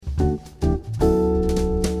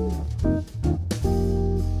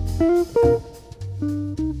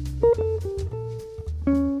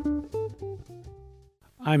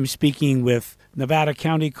I'm speaking with Nevada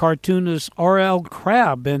County cartoonist R.L.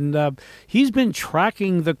 Crabb, and he's been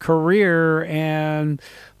tracking the career and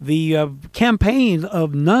the campaign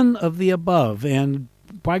of none of the above. And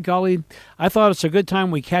by golly, I thought it's a good time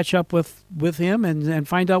we catch up with him and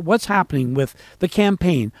find out what's happening with the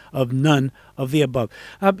campaign of none of the above.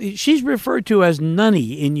 She's referred to as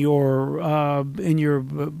Nunny in your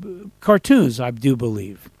cartoons, I do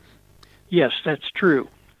believe. Yes, that's true.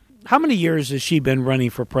 How many years has she been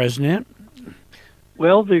running for president?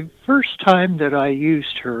 Well, the first time that I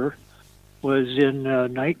used her was in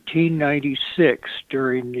 1996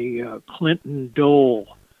 during the Clinton-Dole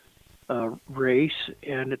race,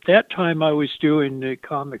 and at that time I was doing the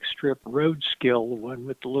comic strip Roadkill, the one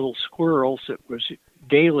with the little squirrels that was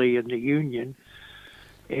daily in the Union,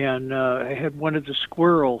 and I had one of the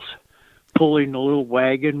squirrels pulling a little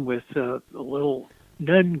wagon with a little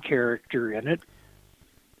nun character in it,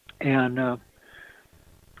 and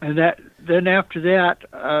that then after that,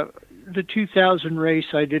 the 2000 race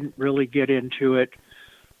I didn't really get into it,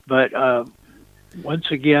 but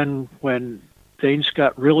once again when things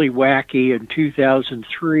got really wacky in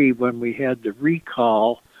 2003 when we had the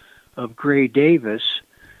recall of Gray Davis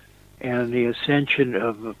and the ascension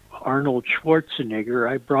of Arnold Schwarzenegger,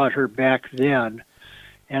 I brought her back then.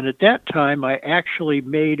 And at that time, I actually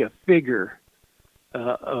made a figure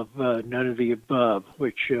of None of the Above,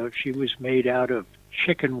 which she was made out of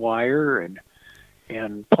chicken wire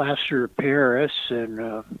and plaster of Paris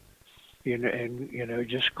and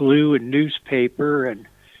just glue and newspaper. And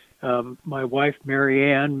my wife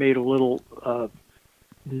Marianne made a little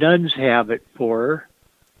nun's habit for her,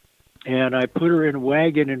 and I put her in a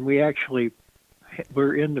wagon, and we actually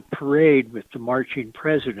were in the parade with the marching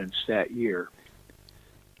presidents that year.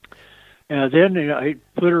 Then I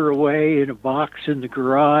put her away in a box in the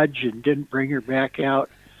garage and didn't bring her back out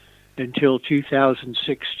until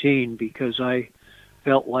 2016 because I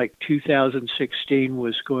felt like 2016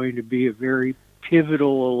 was going to be a very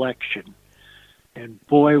pivotal election. And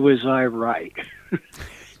boy, was I right.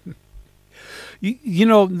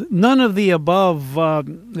 None of the above.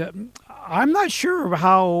 I'm not sure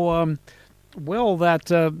how well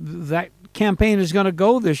that campaign is going to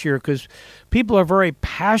go this year because people are very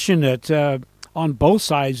passionate on both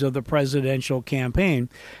sides of the presidential campaign.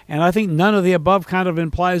 And I think none of the above kind of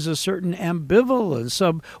implies a certain ambivalence.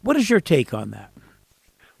 What is your take on that?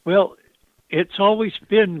 Well, it's always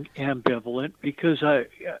been ambivalent because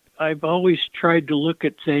I've always tried to look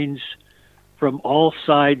at things from all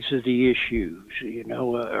sides of the issues,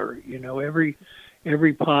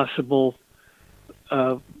 every possible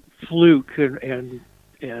fluke and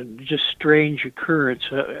just strange occurrence.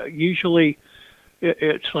 Usually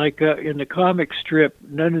it's like in the comic strip,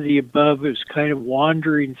 None of the Above is kind of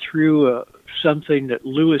wandering through something that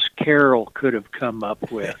Lewis Carroll could have come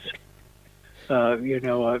up with.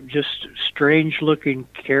 Just strange-looking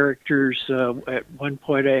characters. At one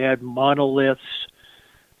point, I had monoliths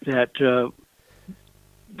that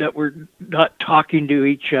were not talking to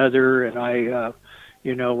each other, and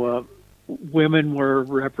women were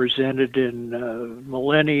represented in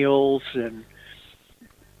millennials and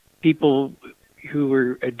people who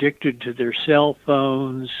were addicted to their cell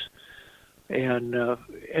phones, and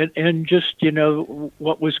just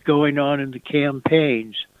what was going on in the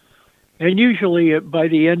campaigns. And usually, by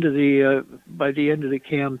the end of the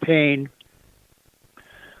campaign,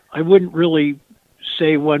 I wouldn't really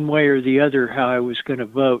say one way or the other how I was going to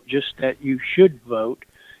vote. Just that you should vote,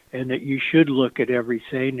 and that you should look at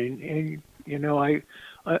everything. And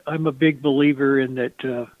I'm a big believer in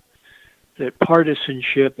that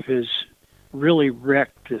partisanship has really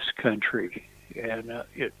wrecked this country, and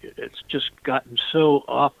it's just gotten so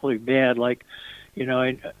awfully bad. Like,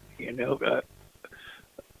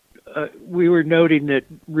 we were noting that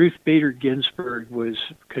Ruth Bader Ginsburg was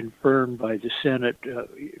confirmed by the Senate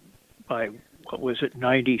by,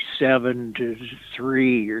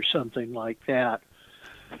 97-3 or something like that.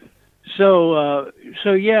 So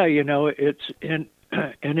yeah, it's and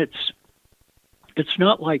it's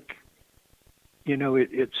not like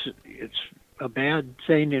it's a bad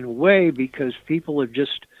thing in a way because people have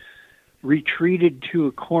just retreated to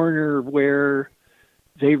a corner where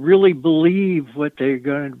they really believe what they're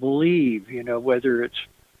going to believe, whether it's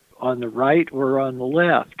on the right or on the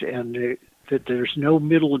left, and that there's no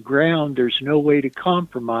middle ground, there's no way to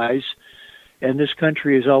compromise, and this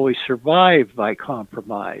country has always survived by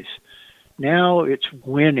compromise. Now it's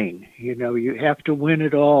winning. You have to win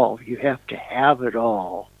it all. You have to have it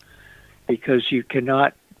all because you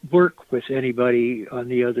cannot work with anybody on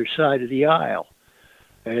the other side of the aisle.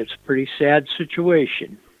 And it's a pretty sad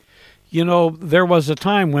situation. There was a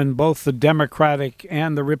time when both the Democratic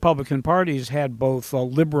and the Republican parties had both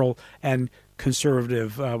liberal and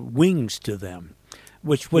conservative wings to them,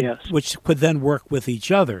 which could then work with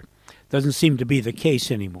each other. Doesn't seem to be the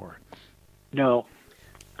case anymore. No,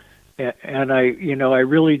 and I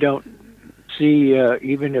really don't see,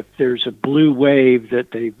 even if there's a blue wave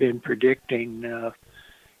that they've been predicting,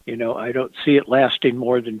 I don't see it lasting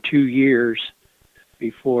more than 2 years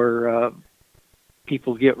before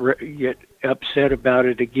people get upset about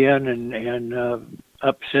it again and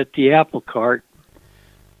upset the apple cart.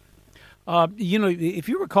 If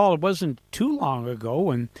you recall, it wasn't too long ago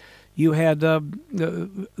when you had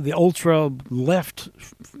the ultra left,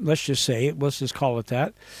 let's just call it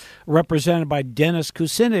that, represented by Dennis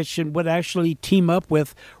Kucinich, and would actually team up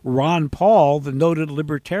with Ron Paul, the noted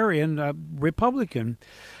libertarian Republican,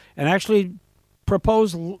 and actually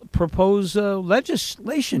propose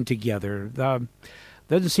legislation together.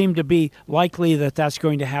 Doesn't seem to be likely that that's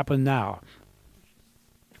going to happen now.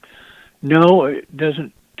 No, it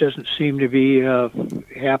doesn't seem to be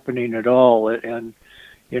happening at all. And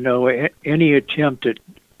any attempt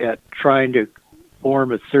at trying to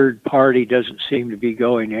form a third party doesn't seem to be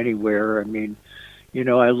going anywhere. I mean,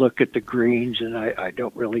 I look at the Greens, and I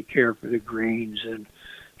don't really care for the Greens, and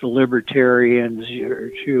the Libertarians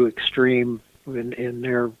are too extreme in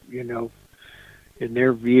their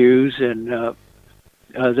views, and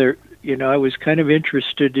I was kind of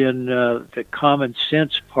interested in the Common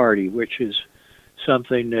Sense Party, which is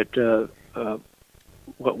something that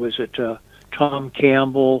Tom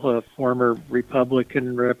Campbell, a former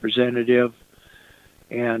Republican representative,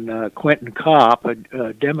 and Quentin Kopp,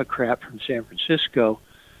 a Democrat from San Francisco,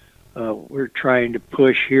 were trying to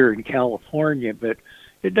push here in California, but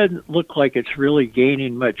it doesn't look like it's really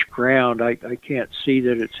gaining much ground. I can't see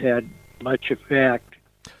that it's had much effect.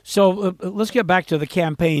 So let's get back to the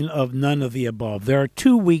campaign of none of the above. There are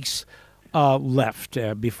 2 weeks left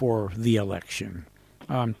before the election.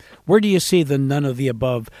 Where do you see the none of the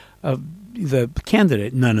above, the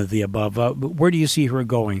candidate none of the above? Where do you see her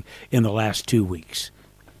going in the last 2 weeks?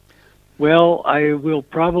 Well, I will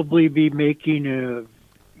probably be making a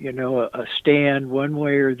stand one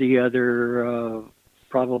way or the other,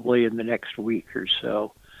 probably in the next week or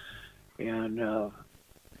so. And,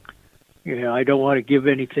 I don't want to give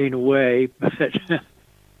anything away,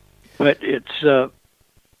 but it's,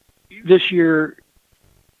 this year,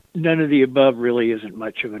 none of the above really isn't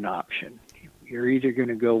much of an option. You're either going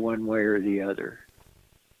to go one way or the other.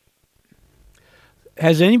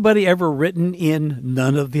 Has anybody ever written in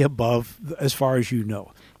none of the above, as far as you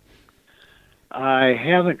know? I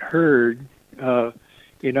haven't heard. I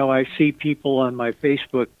see people on my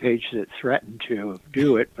Facebook page that threaten to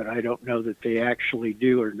do it, but I don't know that they actually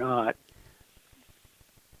do or not.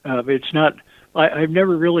 It's not. I've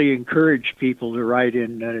never really encouraged people to write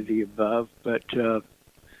in none of the above, but I'm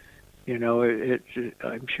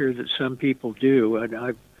sure that some people do,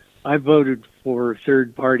 and I voted for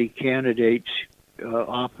third-party candidates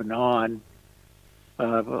off and on.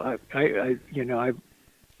 I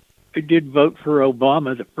did vote for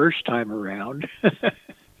Obama the first time around,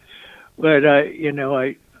 but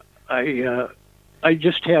I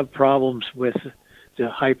just have problems with the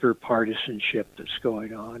hyper partisanship that's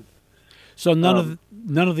going on. So none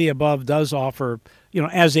of the above does offer,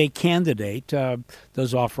 as a candidate,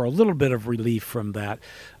 does offer a little bit of relief from that,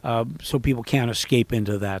 so people can't escape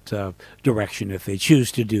into that direction if they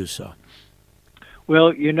choose to do so.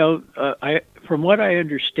 Well, from what I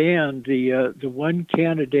understand, the one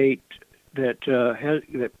candidate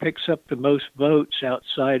that picks up the most votes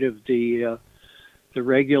outside of the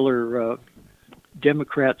regular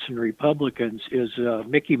Democrats and Republicans is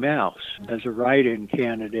Mickey Mouse as a write-in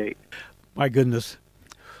candidate. My goodness.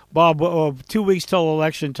 Bob, 2 weeks till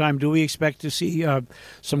election time, do we expect to see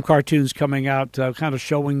some cartoons coming out kind of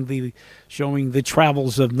showing the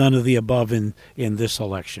travels of none of the above in this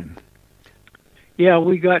election? Yeah,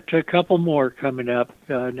 we got a couple more coming up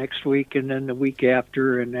next week and then the week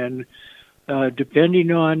after, and then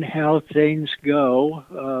depending on how things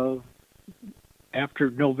go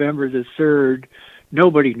after November the 3rd,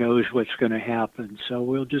 nobody knows what's going to happen, so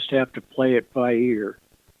we'll just have to play it by ear.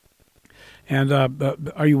 And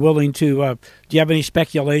are you willing to, do you have any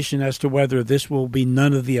speculation as to whether this will be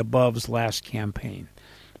none of the above's last campaign?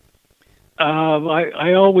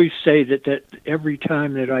 I always say that every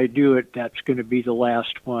time that I do it, that's going to be the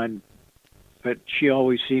last one. But she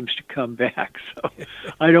always seems to come back, so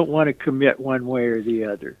I don't want to commit one way or the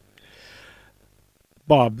other.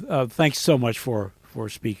 Bob, thanks so much for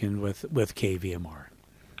speaking with KVMR.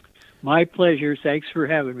 My pleasure. Thanks for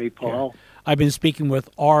having me, Paul. Yeah. I've been speaking with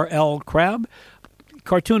R.L. Crabb,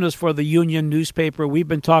 cartoonist for the Union newspaper. We've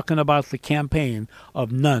been talking about the campaign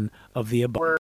of none of the above.